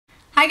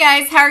Hi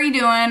guys, how are you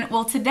doing?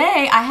 Well,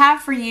 today I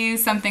have for you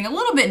something a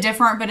little bit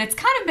different, but it's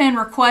kind of been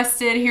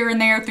requested here and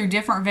there through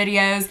different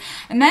videos,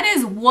 and that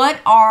is,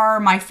 what are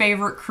my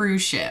favorite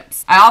cruise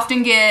ships? I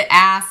often get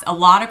asked a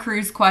lot of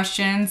cruise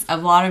questions. A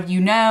lot of you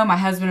know my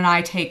husband and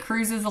I take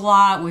cruises a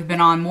lot. We've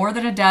been on more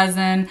than a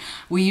dozen.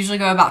 We usually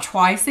go about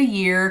twice a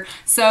year.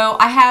 So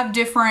I have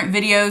different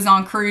videos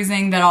on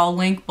cruising that I'll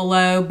link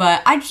below,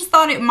 but I just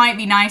thought it might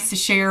be nice to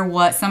share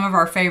what some of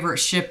our favorite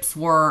ships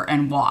were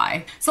and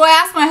why. So I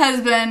asked my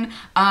husband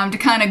to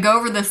kind of go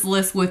over this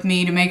list with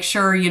me to make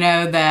sure, you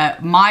know,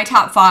 that my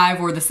top 5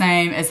 were the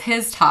same as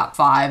his top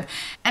 5.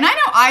 And I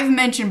know I've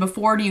mentioned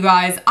before to you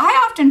guys,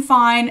 I often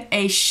find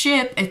a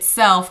ship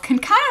itself can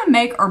kind of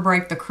make or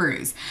break the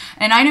cruise.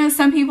 And I know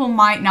some people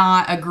might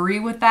not agree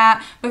with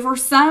that, but for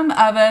some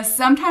of us,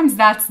 sometimes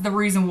that's the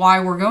reason why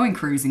we're going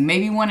cruising.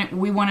 Maybe when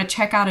we want to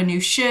check out a new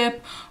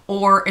ship,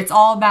 or it's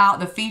all about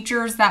the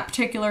features that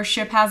particular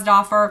ship has to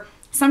offer.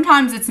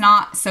 Sometimes it's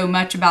not so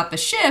much about the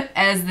ship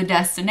as the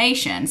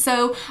destination.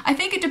 So I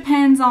think it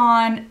depends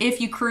on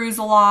if you cruise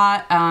a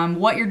lot,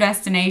 what your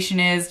destination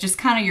is, just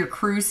kind of your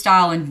cruise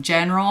style in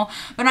general.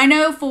 But I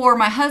know for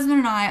my husband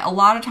and I, a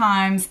lot of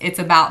times it's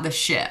about the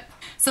ship.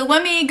 So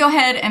let me go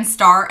ahead and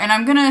start, and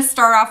I'm gonna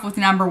start off with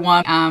number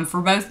 1. For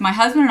both my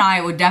husband and I,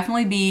 it would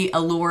definitely be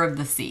Allure of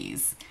the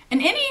Seas.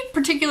 And any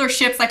particular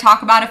ships I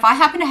talk about, if I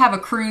happen to have a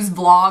cruise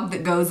vlog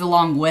that goes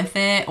along with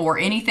it, or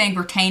anything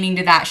pertaining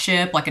to that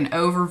ship, like an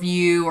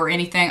overview or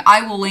anything,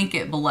 I will link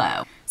it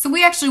below. So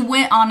we actually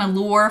went on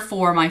Allure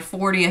for my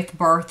 40th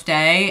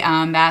birthday.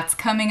 That's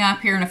coming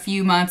up here in a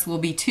few months. Will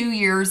be 2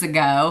 years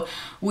ago.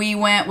 We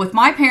went with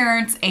my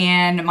parents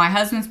and my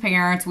husband's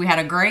parents. We had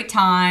a great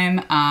time.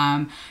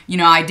 You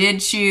know, I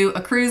did shoot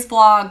a cruise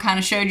vlog, kind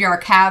of showed you our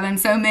cabin.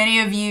 So many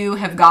of you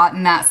have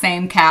gotten that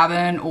same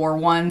cabin or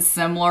one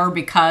similar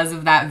because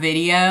of that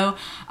video.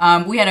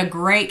 We had a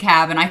great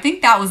cabin. I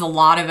think that was a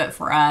lot of it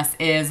for us,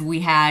 is we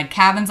had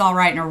cabins all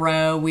right in a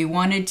row. We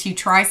wanted to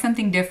try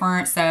something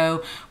different,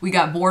 so we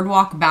got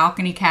boardwalk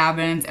balcony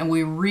cabins, and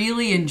we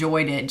really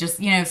enjoyed it. Just,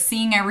 you know,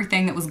 seeing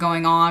everything that was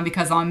going on,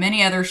 because on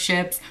many other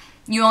ships,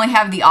 you only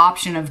have the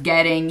option of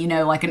getting, you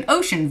know, like an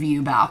ocean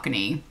view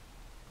balcony.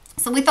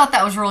 So we thought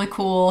that was really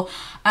cool.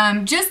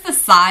 Just the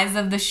size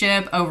of the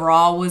ship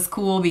overall was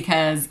cool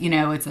because, you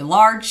know, it's a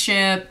large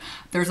ship.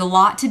 There's a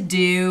lot to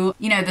do.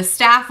 You know, the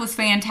staff was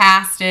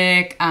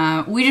fantastic.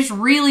 We just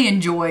really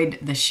enjoyed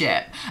the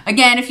ship.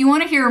 Again, if you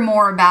want to hear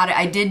more about it,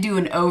 I did do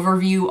an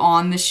overview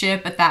on the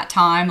ship at that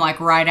time, like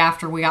right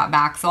after we got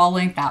back, so I'll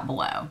link that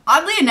below.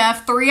 Oddly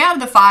enough, 3 out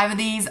of the 5 of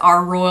these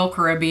are Royal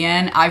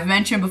Caribbean. I've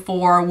mentioned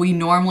before, we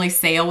normally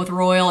sail with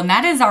Royal, and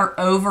that is our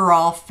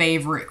overall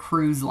favorite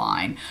cruise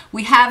line.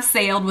 We have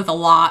sailed with a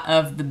lot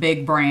of the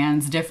big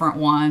brands, different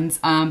ones,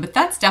 but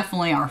that's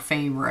definitely our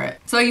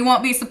favorite. So you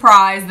won't be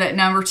surprised that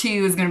number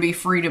 2 is going to be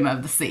Freedom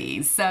of the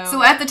Seas.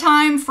 So at the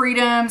time,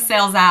 Freedom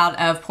sails out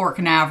of Port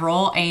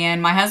Canaveral,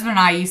 and my husband and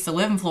I used to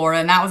live in Florida,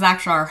 and that was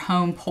actually our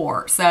home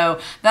port. So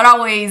that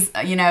always,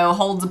 you know,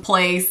 holds a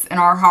place in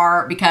our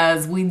heart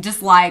because we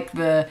just like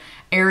the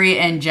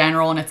area in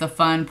general, and it's a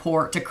fun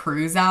port to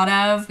cruise out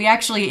of. We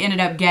actually ended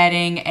up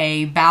getting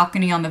a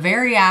balcony on the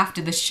very aft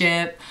of the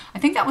ship. I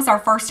think that was our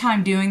first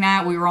time doing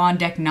that. We were on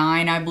deck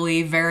 9, I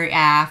believe, very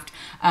aft.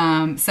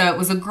 So it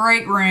was a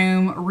great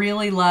room.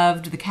 Really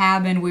loved the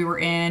cabin we were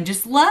in.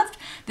 Just loved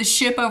the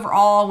ship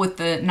overall, with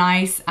the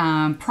nice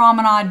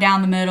promenade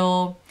down the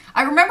middle.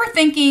 I remember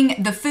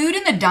thinking the food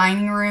in the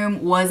dining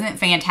room wasn't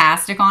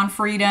fantastic on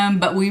Freedom,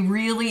 but we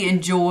really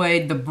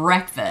enjoyed the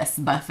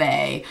breakfast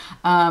buffet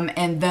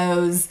and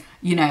those,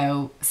 you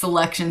know,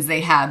 selections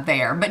they had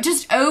there. But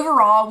just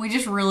overall, we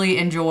just really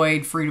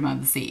enjoyed Freedom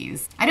of the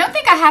Seas. I don't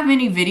think I have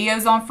many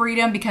videos on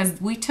Freedom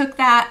because we took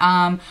that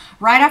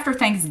right after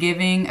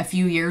Thanksgiving a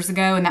few years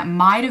ago, and that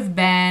might have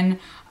been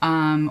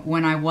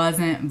when I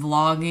wasn't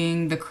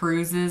vlogging the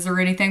cruises or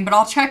anything, but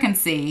I'll check and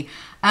see.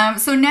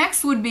 So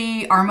next would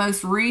be our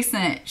most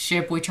recent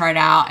ship we tried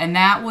out, and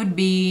that would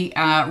be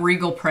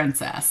Regal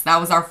Princess. That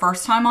was our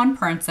first time on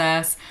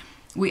Princess.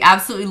 We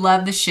absolutely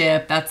love the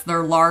ship. That's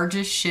their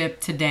largest ship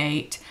to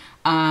date.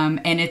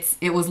 And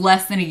it was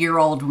less than a year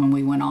old when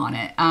we went on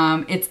it.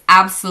 It's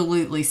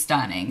absolutely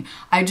stunning.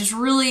 I just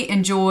really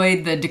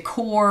enjoyed the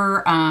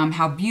decor,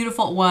 how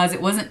beautiful it was.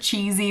 It wasn't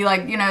cheesy.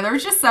 Like, you know,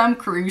 there's just some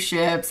cruise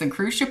ships and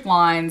cruise ship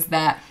lines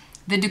that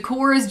the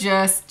decor is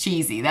just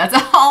cheesy. That's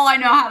all I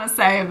know how to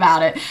say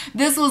about it.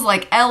 This was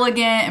like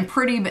elegant and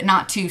pretty, but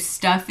not too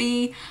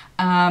stuffy.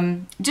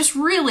 Just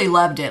really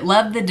loved it.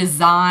 Loved the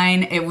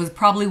design. It was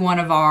probably one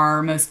of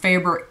our most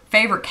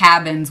favorite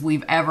cabins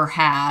we've ever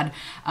had.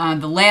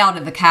 The layout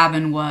of the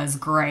cabin was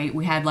great.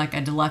 We had like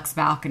a deluxe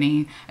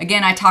balcony.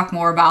 Again, I talk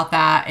more about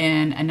that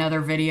in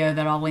another video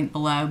that I'll link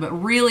below, but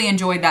really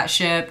enjoyed that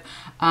ship.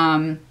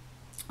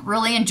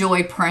 Really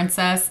enjoyed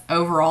Princess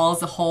overall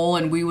as a whole,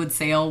 and we would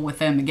sail with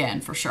them again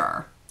for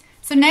sure.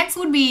 So next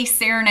would be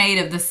Serenade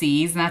of the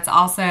Seas, and that's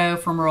also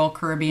from Royal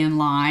Caribbean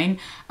Line.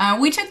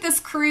 We took this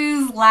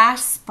cruise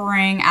last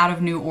spring out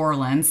of New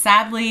Orleans.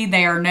 Sadly,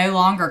 they are no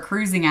longer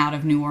cruising out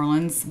of New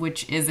Orleans,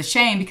 which is a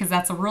shame because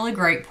that's a really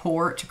great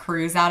port to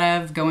cruise out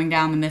of, going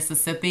down the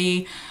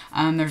Mississippi.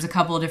 There's a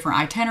couple of different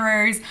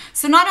itineraries.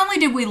 So not only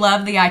did we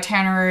love the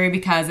itinerary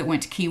because it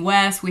went to Key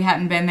West, we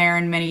hadn't been there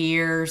in many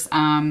years.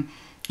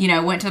 You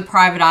know, went to the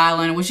private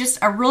island. It was just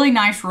a really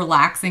nice,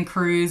 relaxing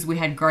cruise. We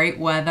had great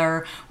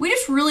weather. We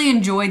just really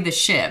enjoyed the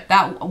ship.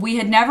 We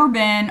had never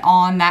been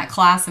on that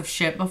class of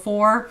ship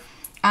before.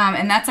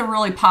 And that's a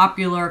really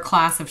popular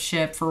class of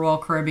ship for Royal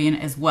Caribbean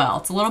as well.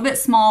 It's a little bit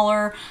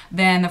smaller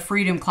than the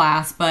Freedom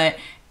class, but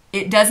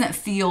it doesn't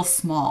feel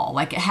small.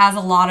 Like, it has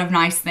a lot of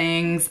nice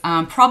things.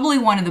 Probably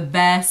one of the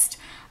best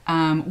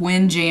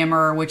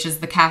Windjammer, which is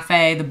the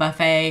cafe, the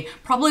buffet,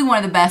 probably one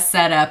of the best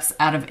setups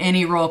out of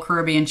any Royal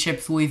Caribbean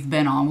ships we've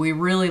been on. We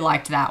really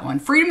liked that one.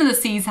 Freedom of the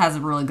Seas has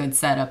a really good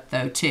setup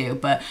though too,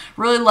 but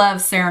really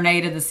love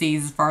Serenade of the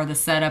Seas as far as the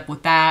setup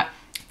with that.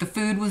 The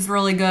food was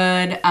really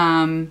good.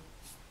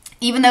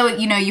 Even though,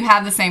 you know, you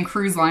have the same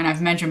cruise line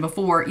I've mentioned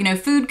before, you know,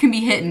 food can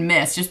be hit and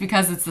miss just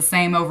because it's the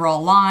same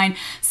overall line.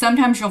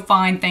 Sometimes you'll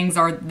find things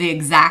are the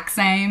exact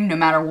same no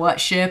matter what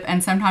ship,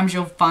 and sometimes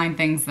you'll find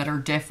things that are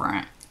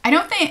different.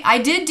 I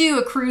did do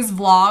a cruise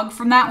vlog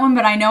from that one,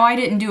 but I know I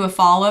didn't do a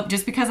follow-up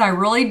just because I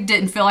really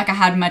didn't feel like I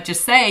had much to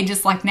say,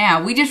 just like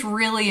now. We just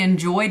really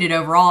enjoyed it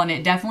overall, and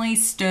it definitely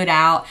stood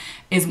out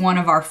as one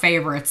of our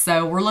favorites.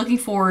 So we're looking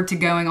forward to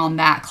going on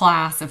that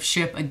class of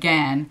ship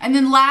again. And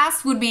then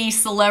last would be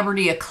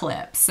Celebrity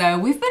Eclipse. So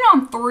we've been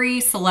on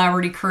 3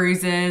 Celebrity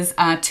cruises.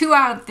 2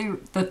 out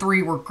of the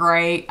 3 were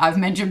great. I've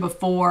mentioned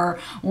before,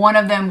 one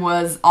of them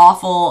was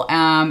awful,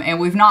 and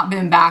we've not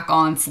been back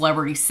on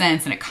Celebrity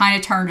since, and it kind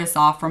of turned us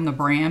off from the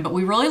brand, but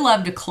we really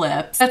loved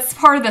Eclipse. That's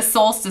part of the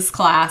Solstice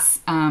class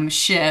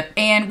ship,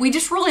 and we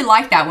just really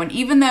liked that one,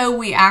 even though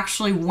we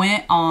actually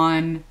went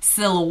on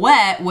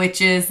Silhouette, which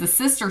is the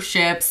sister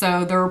ship,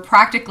 so they're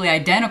practically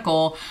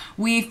identical.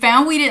 We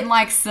found we didn't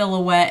like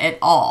Silhouette at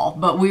all,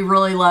 but we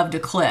really loved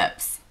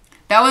Eclipse.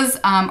 That was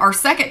our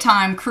second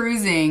time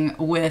cruising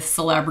with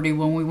Celebrity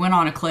when we went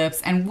on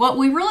Eclipse, and what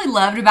we really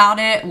loved about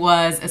it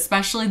was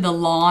especially the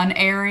lawn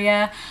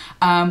area.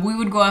 We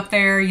would go up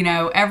there, you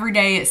know, every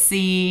day at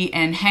sea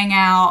and hang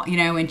out, you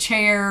know, in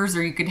chairs,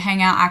 or you could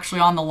hang out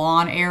actually on the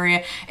lawn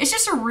area. It's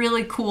just a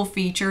really cool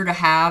feature to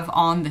have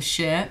on the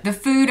ship. The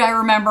food, I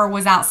remember,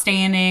 was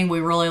outstanding. We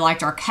really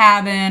liked our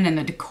cabin and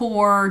the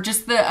decor.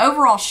 Just the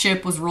overall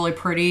ship was really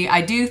pretty.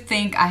 I do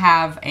think I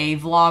have a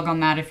vlog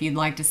on that if you'd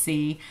like to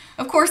see.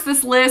 Of course,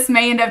 this list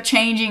may end up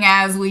changing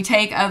as we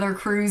take other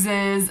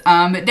cruises,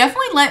 but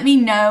definitely let me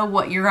know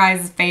what your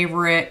guys'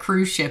 favorite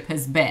cruise ship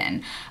has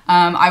been.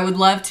 I would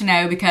love to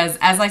know because,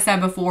 as I said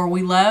before,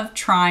 we love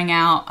trying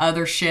out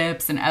other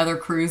ships and other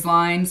cruise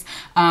lines.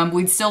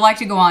 We'd still like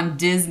to go on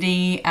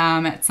Disney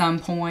at some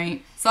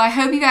point. So I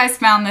hope you guys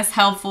found this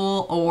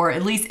helpful or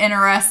at least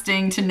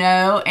interesting to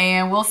know,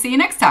 and we'll see you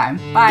next time.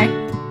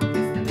 Bye.